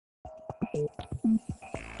Hey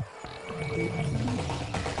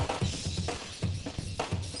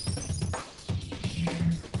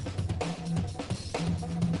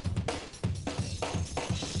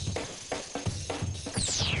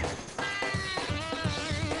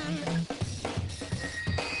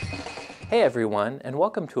everyone, and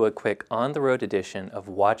welcome to a quick on-the-road edition of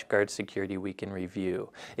WatchGuard Security Week in Review,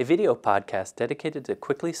 a video podcast dedicated to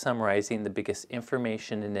quickly summarizing the biggest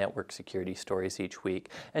information and network security stories each week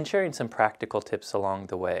and sharing some practical tips along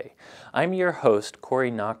the way. I'm your host,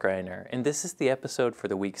 Corey Nachreiner, and this is the episode for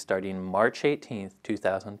the week starting March 18th,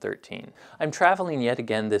 2013. I'm traveling yet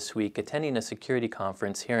again this week, attending a security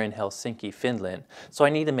conference here in Helsinki, Finland, so I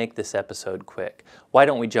need to make this episode quick. Why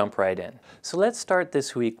don't we jump right in? So let's start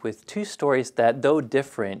this week with two stories that, though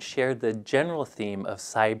different, share the general theme of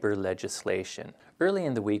cyber legislation. Early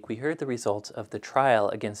in the week, we heard the results of the trial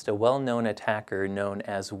against a well-known attacker known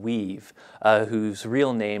as Weave, whose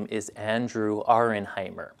real name is Andrew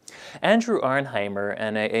Auernheimer. Andrew Auernheimer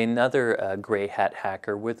and another gray hat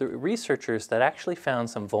hacker were the researchers that actually found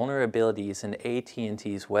some vulnerabilities in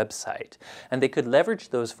AT&T's website, and they could leverage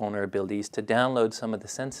those vulnerabilities to download some of the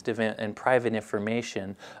sensitive and private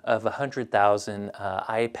information of 100,000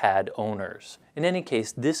 iPad owners. In any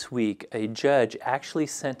case, this week, a judge actually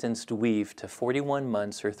sentenced Weave to 41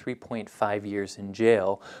 months or 3.5 years in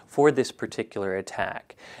jail for this particular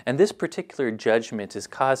attack. And this particular judgment is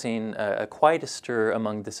causing quite a stir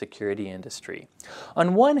among the security industry.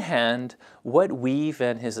 On one hand, what Weave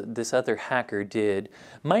and this other hacker did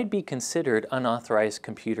might be considered unauthorized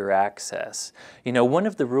computer access. You know, one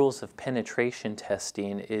of the rules of penetration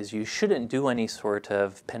testing is you shouldn't do any sort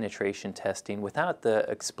of penetration testing without the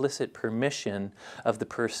explicit permission of the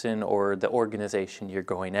person or the organization you're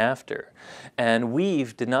going after. And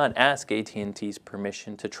Weave did not ask AT&T's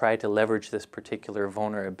permission to try to leverage this particular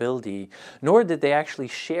vulnerability, nor did they actually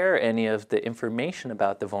share any of the information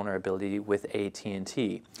about the vulnerability with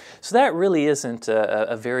AT&T. So that really isn't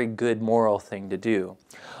a very good moral thing to do.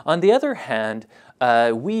 On the other hand,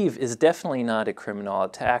 Weave is definitely not a criminal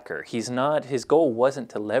attacker. His goal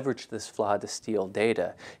wasn't to leverage this flaw to steal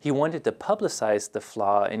data. He wanted to publicize the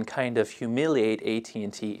flaw and kind of humiliate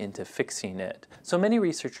AT&T into fixing it. So many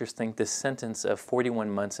researchers think this sentence of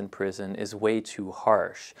 41 months in prison is way too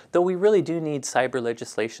harsh. Though we really do need cyber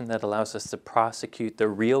legislation that allows us to prosecute the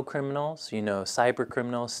real criminals, you know, cyber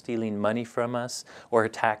criminals stealing money from us or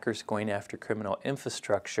attackers going after criminal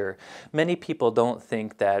infrastructure, many people don't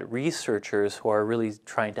think that researchers who are really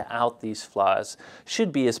trying to out these flaws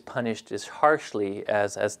should be as punished as harshly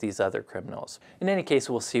as these other criminals. In any case,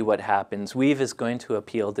 we'll see what happens. Weave is going to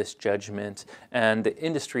appeal this judgment, and the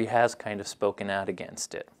industry has kind of spoken out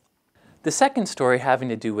against it. The second story having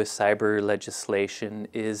to do with cyber legislation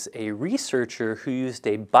is a researcher who used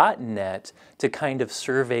a botnet to kind of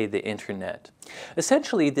survey the internet.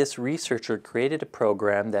 Essentially, this researcher created a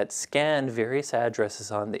program that scanned various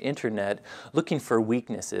addresses on the internet looking for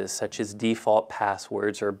weaknesses such as default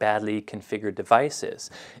passwords or badly configured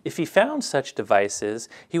devices. If he found such devices,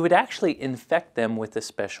 he would actually infect them with a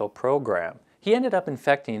special program. He ended up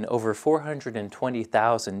infecting over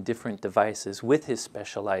 420,000 different devices with his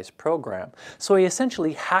specialized program, so he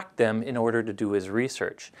essentially hacked them in order to do his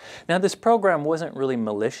research. Now, this program wasn't really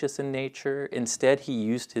malicious in nature. Instead, he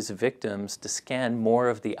used his victims to scan more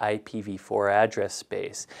of the IPv4 address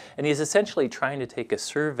space, and he's essentially trying to take a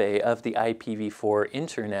survey of the IPv4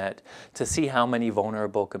 internet to see how many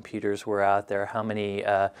vulnerable computers were out there, how many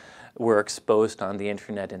were exposed on the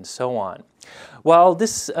internet, and so on. While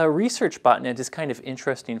this research botnet is kind of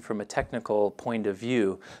interesting from a technical point of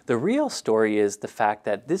view, the real story is the fact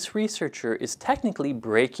that this researcher is technically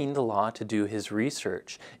breaking the law to do his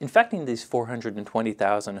research. Infecting these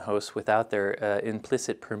 420,000 hosts without their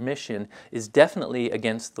implicit permission is definitely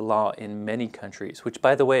against the law in many countries, which,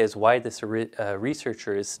 by the way, is why this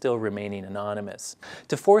researcher is still remaining anonymous.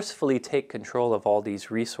 To forcefully take control of all these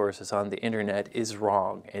resources on the internet is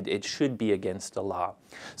wrong, and it should be against the law.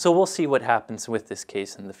 So we'll see what happens with this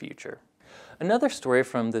case in the future. Another story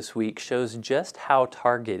from this week shows just how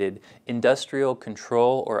targeted industrial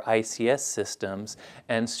control or ICS systems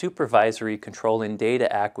and supervisory control and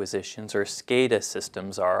data acquisitions or SCADA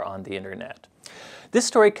systems are on the internet. This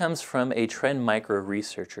story comes from a Trend Micro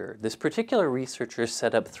researcher. This particular researcher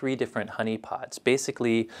set up 3 different honeypots.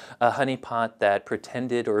 Basically, a honeypot that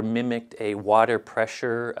pretended or mimicked a water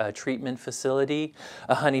pressure treatment facility,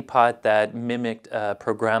 a honeypot that mimicked a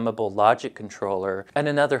programmable logic controller, and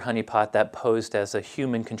another honeypot that posed as a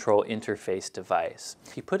human control interface device.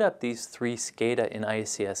 He put up these 3 SCADA and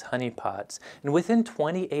ICS honeypots, and within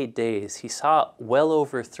 28 days, he saw well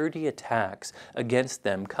over 30 attacks against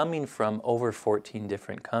them coming from over 14 14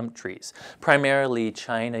 different countries, primarily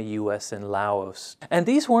China, US, and Laos. And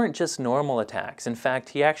these weren't just normal attacks. In fact,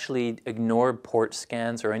 he actually ignored port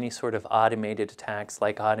scans or any sort of automated attacks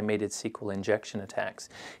like automated SQL injection attacks.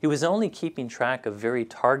 He was only keeping track of very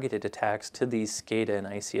targeted attacks to these SCADA and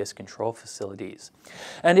ICS control facilities.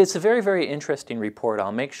 And it's a very, very interesting report.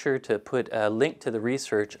 I'll make sure to put a link to the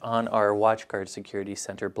research on our WatchGuard Security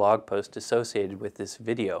Center blog post associated with this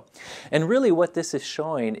video. And really what this is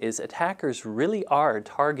showing is attackers really are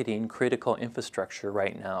targeting critical infrastructure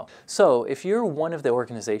right now. So if you're one of the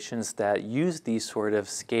organizations that use these sort of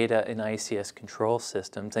SCADA and ICS control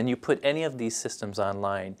systems and you put any of these systems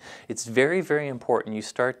online, it's very, very important you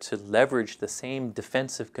start to leverage the same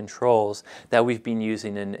defensive controls that we've been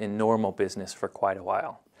using in normal business for quite a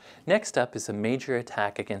while. Next up is a major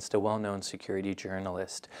attack against a well-known security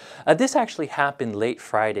journalist. This actually happened late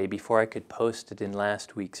Friday before I could post it in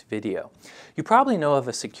last week's video. You probably know of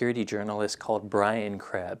a security journalist called Brian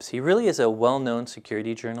Krebs. He really is a well-known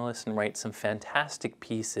security journalist and writes some fantastic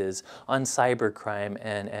pieces on cybercrime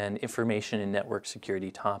and information and network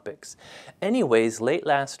security topics. Anyways, late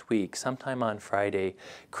last week, sometime on Friday,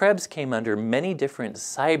 Krebs came under many different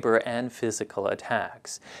cyber and physical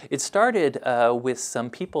attacks. It started with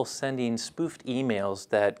some people sending spoofed emails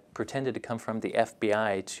that pretended to come from the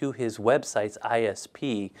FBI to his website's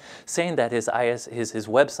ISP, saying that his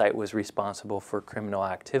website was responsible for criminal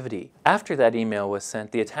activity. After that email was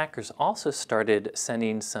sent, the attackers also started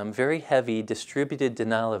sending some very heavy distributed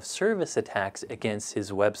denial of service attacks against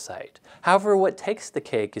his website. However, what takes the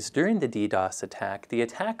cake is during the DDoS attack, the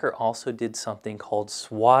attacker also did something called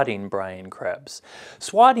swatting Brian Krebs.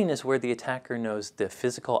 Swatting is where the attacker knows the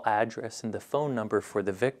physical address and the phone number for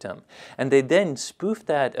the victim, and they then spoof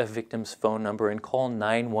that victim's phone number and call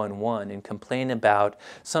 911 and complain about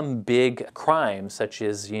some big crime, such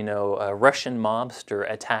as, a Russian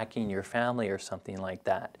mobster attacking your family or something like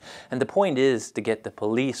that. And the point is to get the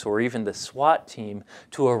police or even the SWAT team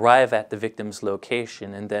to arrive at the victim's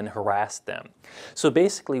location and then harass them. So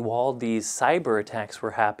basically, while these cyber attacks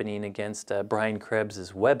were happening against Brian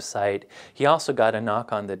Krebs' website, he also got a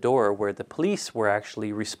knock on the door where the police were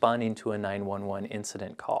actually responding to a 911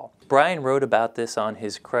 incident call. Brian wrote about this on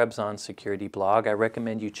his Krebs on Security blog. I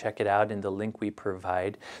recommend you check it out in the link we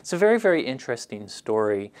provide. It's a very, very interesting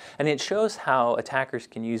story, and it shows how attackers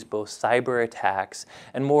can use both cyber attacks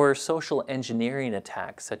and more social engineering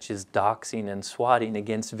attacks, such as doxing and swatting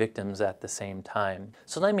against victims at the same time.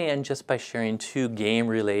 So let me end just by sharing two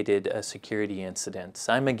game-related security incidents.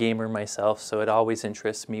 I'm a gamer myself, so it always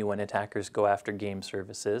interests me when attackers go after game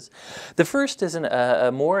services. The first is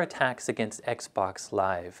more attacks against Xbox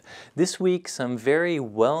Live. This week, some very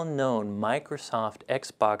well-known Microsoft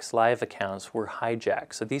Xbox Live accounts were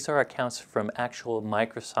hijacked. So these are accounts from actual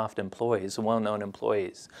Microsoft employees, well-known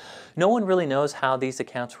employees. No one really knows how these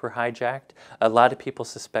accounts were hijacked. A lot of people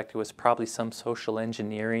suspect it was probably some social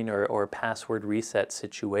engineering or password reset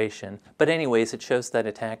situation. But anyways, it shows that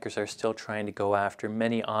attackers are still trying to go after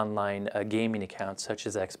many online gaming accounts, such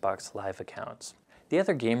as Xbox Live accounts. The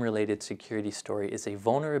other game-related security story is a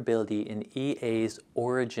vulnerability in EA's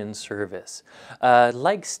Origin service.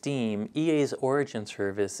 Like Steam, EA's Origin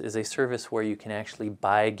service is a service where you can actually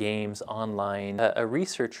buy games online. A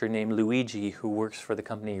researcher named Luigi, who works for the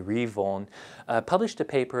company Revuln, published a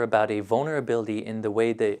paper about a vulnerability in the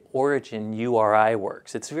way the Origin URI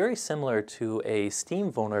works. It's very similar to a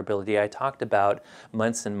Steam vulnerability I talked about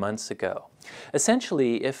months and months ago.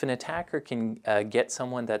 Essentially, if an attacker can get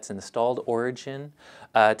someone that's installed Origin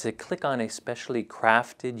to click on a specially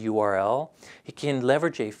crafted URL, he can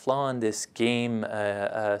leverage a flaw in this game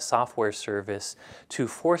software service to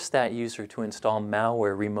force that user to install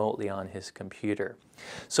malware remotely on his computer.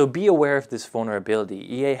 So be aware of this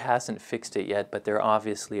vulnerability. EA hasn't fixed it yet, but they're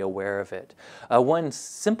obviously aware of it. One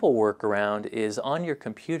simple workaround is on your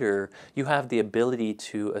computer, you have the ability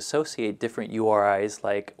to associate different URIs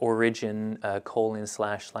like origin,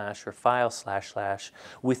 // or file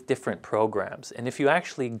 / with different programs. And if you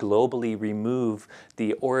actually globally remove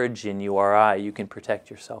the origin URI, you can protect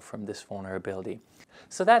yourself from this vulnerability.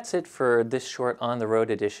 So that's it for this short On the Road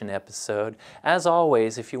Edition episode. As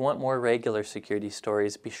always, if you want more regular security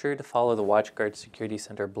stories, be sure to follow the WatchGuard Security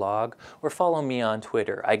Center blog or follow me on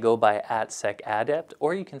Twitter. I go by @SecAdept,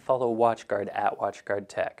 or you can follow WatchGuard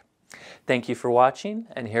 @WatchGuardTech. Thank you for watching,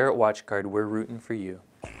 and here at WatchGuard, we're rooting for you.